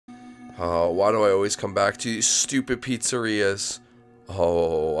Oh, why do I always come back to these stupid pizzerias?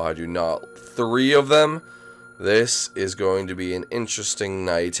 Oh, I do not. 3 of them? This is going to be an interesting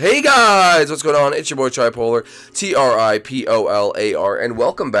night. Hey guys, what's going on? It's your boy Tripolar, Tripolar, and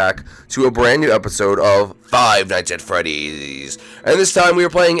welcome back to a brand new episode of Five Nights at Freddy's. And this time we are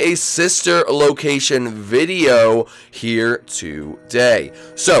playing a sister location video here today.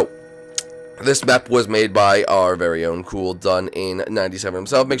 So, this map was made by our very own Cool Done in 97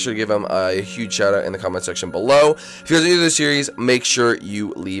 himself. Make sure to give him a huge shout out in the comment section below. If you guys are new to this series, make sure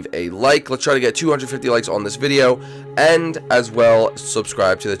you leave a like. Let's try to get 250 likes on this video, and as well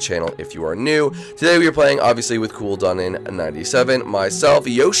subscribe to the channel if you are new. Today we are playing obviously with Cool Done in 97, myself,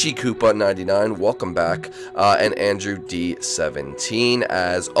 Yoshi Koopa 99, welcome back, and Andrew D17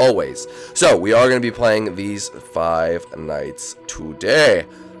 as always. So we are going to be playing these 5 nights today.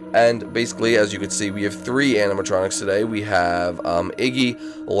 And basically, as you can see, we have 3 animatronics today. We have Iggy,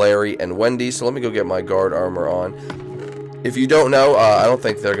 Larry, and Wendy. So let me go get my guard armor on. If you don't know, I don't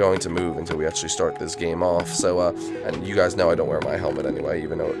think they're going to move until we actually start this game off. So, and you guys know I don't wear my helmet anyway,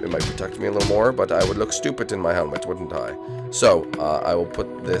 even though it might protect me a little more. But I would look stupid in my helmet, wouldn't I? So, I will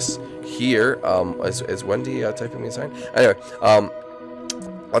put this here. Is Wendy typing me a sign? Anyway,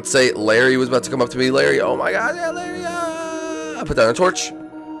 let's say Larry was about to come up to me. Larry, oh my god, yeah, Larry, I put down a torch.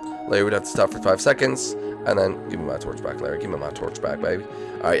 Larry would have to stop for 5 seconds, and then give me my torch back, Larry. Give me my torch back, baby.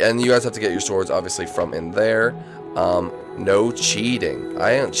 Alright, and you guys have to get your swords, obviously, from in there. No cheating.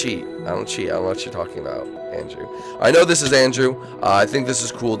 I don't cheat. I don't cheat. I don't know what you're talking about, Andrew. I know this is Andrew. I think this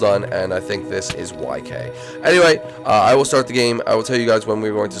is Cool Done, and I think this is YK. Anyway, I will start the game. I will tell you guys when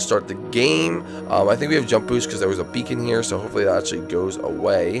we're going to start the game. I think we have jump boost because there was a beacon here, so hopefully that actually goes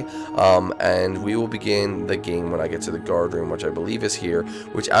away. And we will begin the game when I get to the guard room, which I believe is here,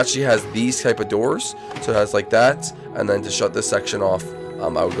 which actually has these type of doors. So it has like that, and then to shut this section off, I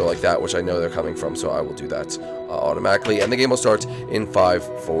would go like that, which I know they're coming from, so I will do that automatically. And the game will start in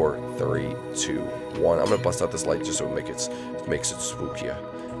 5, 4, 3, 2, 1. I'm gonna bust out this light just so it makes it spookier.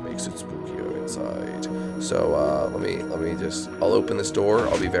 Makes it spookier inside. So let me just. I'll open this door.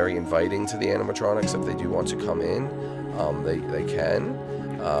 I'll be very inviting to the animatronics if they do want to come in. They can,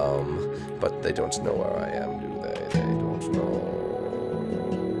 but they don't know where I am, do they? They don't know.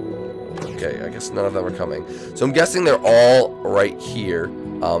 Okay, I guess none of them are coming. So I'm guessing they're all right here,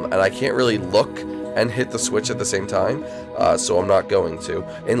 and I can't really look and hit the switch at the same time, so I'm not going to.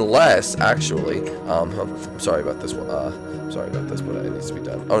 Unless, actually, I'm sorry about this one. I'm sorry about this, but it needs to be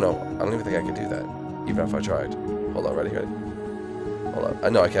done. Oh no, I don't even think I can do that, even if I tried. Hold on, ready? Hold on. I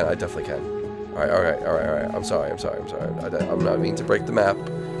know I can. I definitely can. All right. I'm sorry. I'm not meaning to break the map.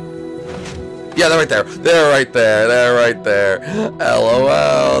 Yeah, they're right there. They're right there.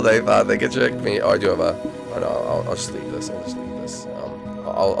 LOL. They thought they could trick me. Oh, I do have a. Oh no, I'll just leave this.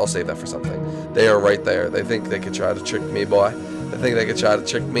 I'll save that for something. They are right there. They think they could try to trick me, boy. They think they could try to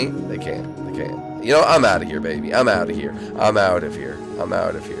trick me. They can't. You know, I'm out of here, baby. I'm out of here. I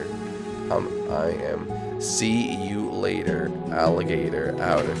am. See you later, alligator.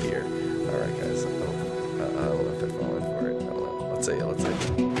 Out of here. All right, guys. I don't know if they're falling for it. I don't know. Let's see.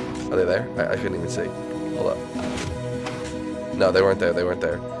 Are they there? I couldn't even see. Hold up. No, they weren't there. I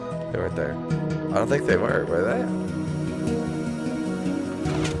don't think they were. Were they?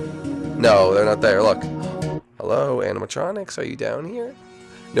 No, they're not there. Look. Hello, animatronics. Are you down here?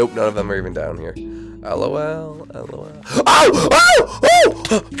 Nope, none of them are even down here. LOL. Oh!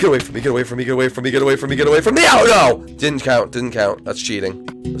 Get away from me. Oh, no! Didn't count. That's cheating.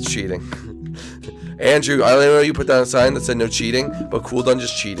 Andrew, I know you put down a sign that said no cheating, but Cool Done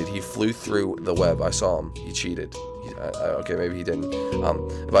just cheated. He flew through the web. I saw him. He cheated. Okay, maybe he didn't.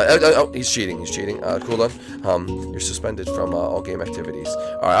 He's cheating. Cool Done. You're suspended from all game activities.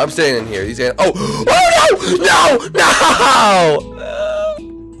 All right, I'm staying in here. Oh no!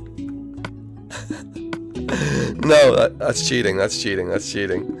 No, that's cheating. No, that's cheating,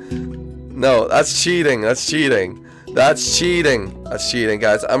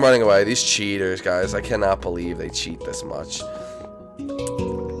 guys. I'm running away. These cheaters, guys. I cannot believe they cheat this much.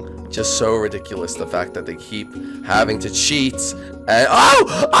 Just so ridiculous, the fact that they keep having to cheat. And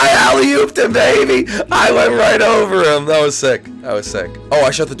oh, I alley-ooped him, baby. I went right over him. That was sick. Oh,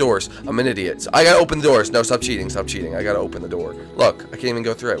 I shut the doors. I'm an idiot. I gotta open the doors. No, stop cheating. I gotta open the door. Look, I can't even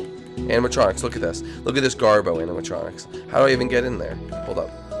go through. Animatronics, look at this. Look at this Garbo animatronics. How do I even get in there? Hold up.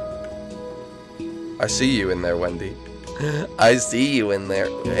 I see you in there, Wendy. I see you in there.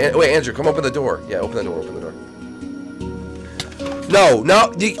 Wait, Andrew, come open the door. Yeah, open the door. No,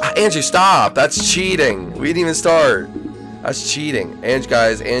 Andrew, stop. That's cheating. We didn't even start. That's cheating. And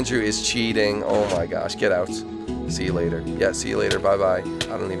guys, Andrew is cheating. Oh my gosh, get out. See you later. Yeah, see you later. Bye-bye.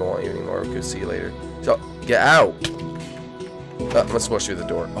 I don't even want you anymore. Good, see you later. So, get out. I'm gonna smush through the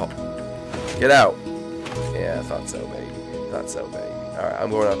door. Oh. Get out. Yeah, I thought so, baby. Thought so, baby. Alright, I'm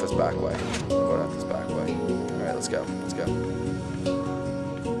going out this back way. Alright, let's go. Let's go.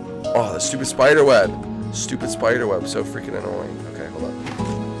 Oh, the stupid spider web. Stupid spider web. So freaking annoying. Okay, hold on.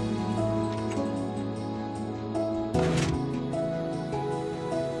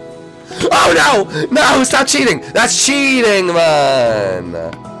 Oh, no! No, stop cheating! That's cheating, man!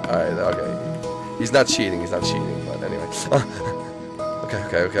 Alright, okay. He's not cheating, but anyway. Okay.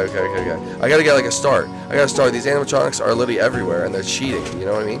 I gotta get like a start. I gotta start. These animatronics are literally everywhere, and they're cheating. You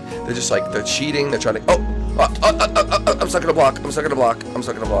know what I mean? They're just like, they're cheating. They're trying to. Oh! I'm stuck in a block. I'm stuck in a block.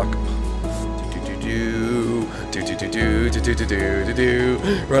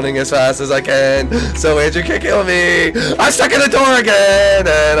 Running as fast as I can, so Andrew can kill me. I'm stuck in the door again,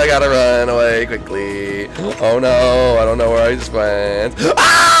 and I gotta run away quickly. Oh no! I don't know where I just went.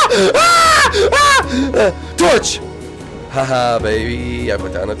 Torch! Haha, baby, I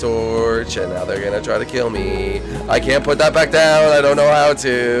put down a torch, and now they're gonna try to kill me. I can't put that back down, I don't know how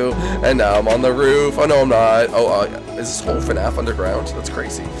to. And now I'm on the roof. Oh, no, I'm not. Oh, is this whole FNAF underground? That's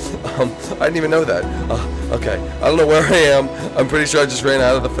crazy. I didn't even know that. Okay, I don't know where I am. I'm pretty sure I just ran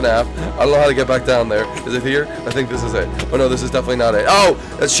out of the FNAF. I don't know how to get back down there. Is it here? I think this is it. Oh, no, this is definitely not it. Oh,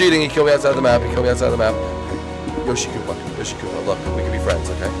 that's cheating. He killed me outside the map. Yoshi Koopa, look, we can be friends,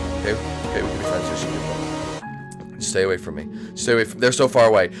 okay? Okay, we can be friends, Yoshi Koopa. Stay away from me. They're so far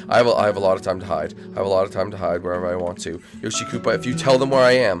away. I have a lot of time to hide. Wherever I want to. Yoshi Koopa, if you tell them where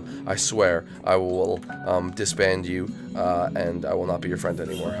I am, I swear I will disband you, and I will not be your friend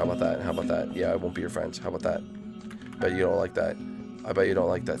anymore. How about that? Yeah, I won't be your friend. How about that? Bet you don't like that. I bet you don't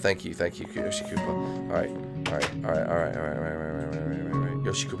like that. Thank you, Yoshi Koopa. Alright.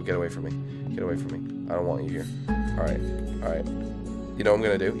 Yoshi Koopa, get away from me. I don't want you here. Alright. You know what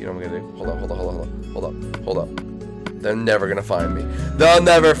I'm gonna do? Hold up. They're never gonna find me. They'll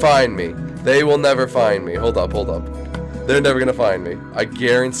never find me. They will never find me. Hold up. They're never gonna find me. I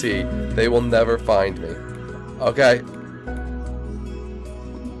guarantee they will never find me. Okay.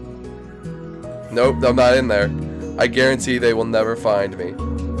 Nope, I'm not in there. I guarantee they will never find me.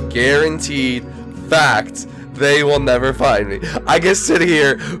 Guaranteed fact. They will never find me. I can sit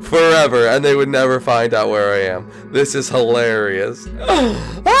here forever and they would never find out where I am. This is hilarious.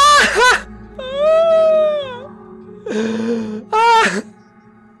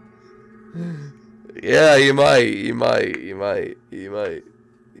 Yeah, you might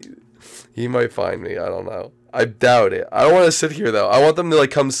find me. I don't know. I doubt it. I don't want to sit here though. I want them to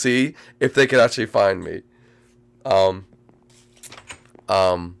like come see if they could actually find me.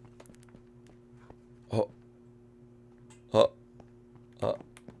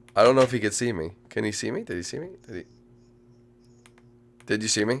 I don't know if he could see me. Can he see me? Did he see me? Did you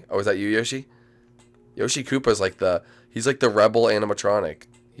see me? Oh, is that you, Yoshi? Yoshi Koopa's like he's like the rebel animatronic.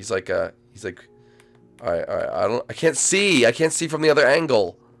 He's like alright, I can't see from the other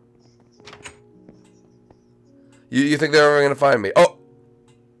angle. You think they're ever gonna find me? Oh!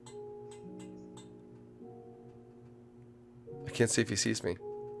 I can't see if he sees me.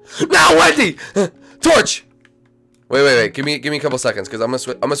 No, Wendy! Torch! Wait. Give me a couple seconds, because I'm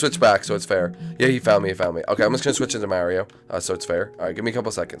gonna switch back so it's fair. Yeah, he found me. Okay, I'm just gonna switch into Mario, so it's fair. All right, give me a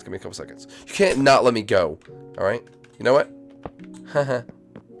couple seconds. You can't not let me go. All right. You know what?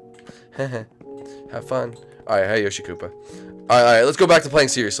 Have fun. All right, hey Yoshi Koopa. All right. Let's go back to playing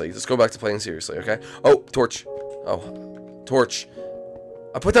seriously. Okay. Oh, torch. Oh, torch.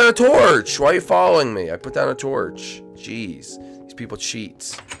 I put down a torch. Why are you following me? I put down a torch. Jeez, these people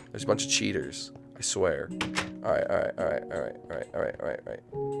cheat. There's a bunch of cheaters. I swear. Alright.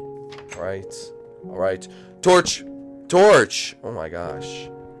 Torch! Oh my gosh.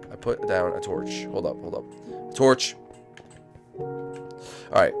 I put down a torch. Hold up. Torch.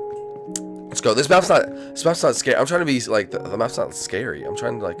 Alright. Let's go. This map's not scary. I'm trying to be like the map's not scary. I'm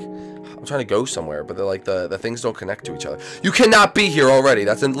trying to go somewhere, but the things don't connect to each other. You cannot be here already.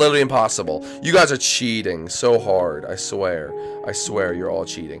 That's literally impossible. You guys are cheating so hard. I swear you're all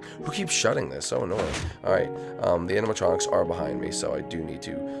cheating. Who keeps shutting this? So annoying. All right. The animatronics are behind me, so I do need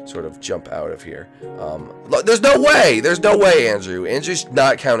to sort of jump out of here. There's no way, Andrew. Andrew's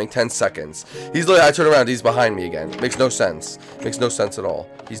not counting 10 seconds. He's literally, I turn around, he's behind me again. Makes no sense. Makes no sense at all.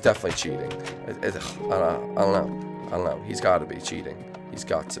 He's definitely cheating. I don't know. He's got to be cheating. He's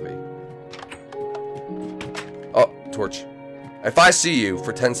got to be. Oh, torch. If I see you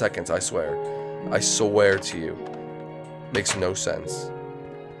for 10 seconds, I swear to you. Makes no sense.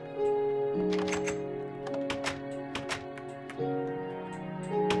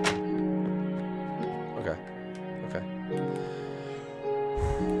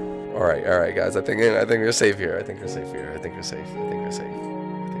 Alright, guys. I think we're safe here. I think we're safe here. I think we're safe. I think we're safe.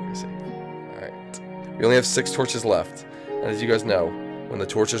 I think we're safe. Alright. We only have 6 torches left. And as you guys know, when the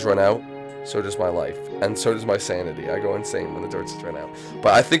torches run out, so does my life. And so does my sanity. I go insane when the torches run out.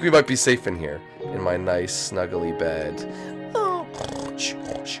 But I think we might be safe in here. In my nice, snuggly bed.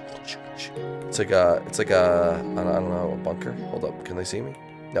 It's like a, I don't know, a bunker? Hold up, can they see me?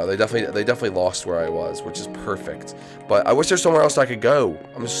 No, they definitely lost where I was, which is perfect. But I wish there's somewhere else I could go.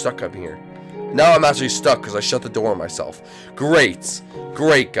 I'm just stuck up here. Now I'm actually stuck because I shut the door on myself. Great.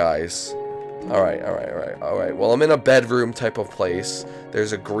 Great, guys. Alright. Well, I'm in a bedroom type of place.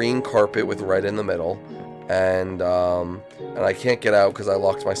 There's a green carpet with red in the middle. And I can't get out because I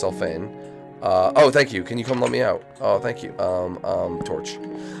locked myself in. Oh, thank you. Can you come let me out? Oh, thank you. Torch.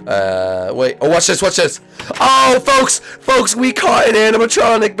 Wait. Oh, watch this. Oh, folks, we caught an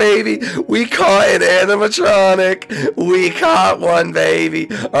animatronic, baby. We caught an animatronic. We caught one,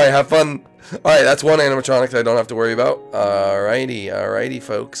 baby. Alright, have fun. Alright, that's one animatronic that I don't have to worry about. Alrighty,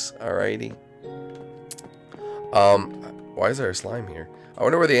 folks. Alrighty. Why is there a slime here? I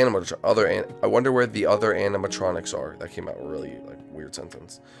wonder where the other animatronics are. That came out really like weird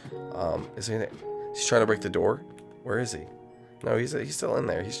sentence. He's trying to break the door? Where is he? No, he's still in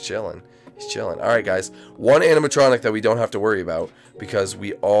there. He's chilling. Alright, guys. One animatronic that we don't have to worry about because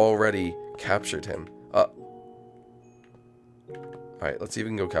we already captured him. Alright, let's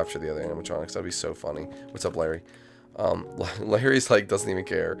even go capture the other animatronics. That'd be so funny. What's up, Larry? Larry's like doesn't even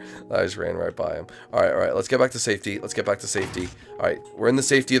care. I just ran right by him. Alright, let's get back to safety. Alright, we're in the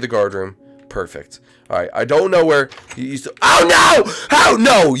safety of the guard room. Perfect. Alright, I don't know where you used to. Oh no! How?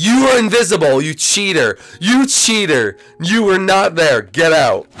 No! You were invisible, you cheater! You cheater! You were not there. Get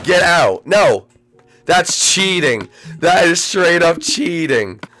out. No! That's cheating. That is straight up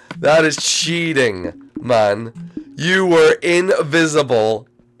cheating. That is cheating, man. You were invisible.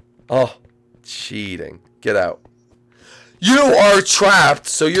 Oh, cheating. Get out. You are trapped,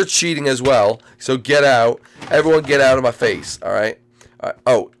 so you're cheating as well. So get out. Everyone get out of my face, alright?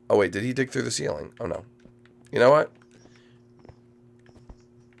 Oh, wait, did he dig through the ceiling? Oh, no. You know what?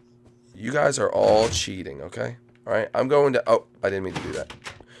 You guys are all cheating, okay? Alright, I'm going to... Oh, I didn't mean to do that.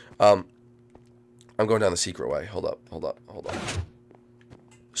 I'm going down the secret way. Hold up.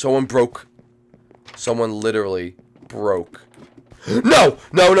 Someone broke. Someone literally broke. No!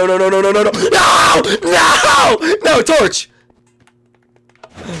 No, torch!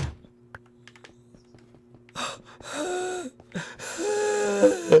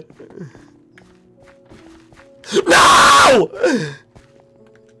 No!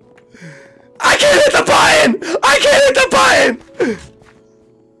 I can't hit the button!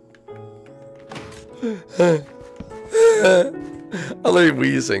 I'm literally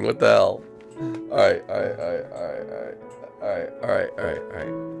wheezing. What the hell?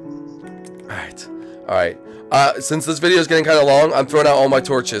 Alright. Since this video is getting kind of long, I'm throwing out all my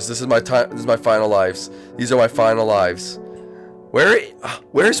torches. This is my final lives. These are my final lives.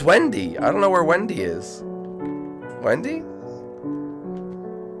 Where's Wendy? I don't know where Wendy is. Wendy?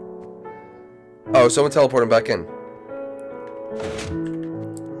 Oh, someone teleport him back in.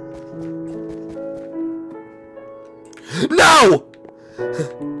 No!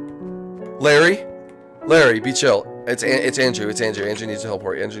 Larry, be chill. It's Andrew. Andrew needs to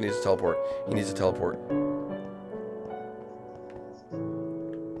teleport. He needs to teleport.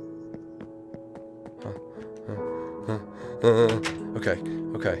 Okay.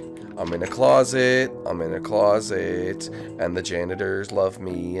 I'm in a closet, and the janitors love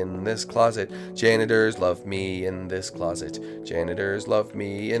me in this closet. Janitors love me in this closet. Janitors love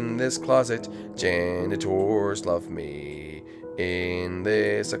me in this closet. Janitors love me in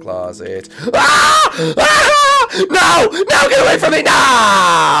this closet. Ah! Ah! No! No! Get away from me! No!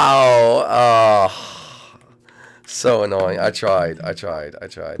 Oh, so annoying. I tried.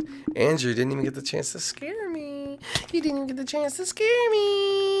 Andrew didn't even get the chance to scare me.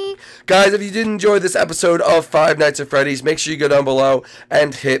 Guys, if you did enjoy this episode of Five Nights at Freddy's, make sure you go down below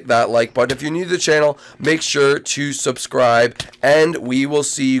and hit that like button. If you're new to the channel, make sure to subscribe, and we will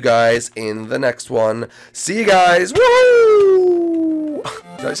see you guys in the next one. See you guys. Woo!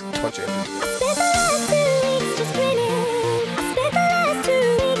 Did I just punch Andrew?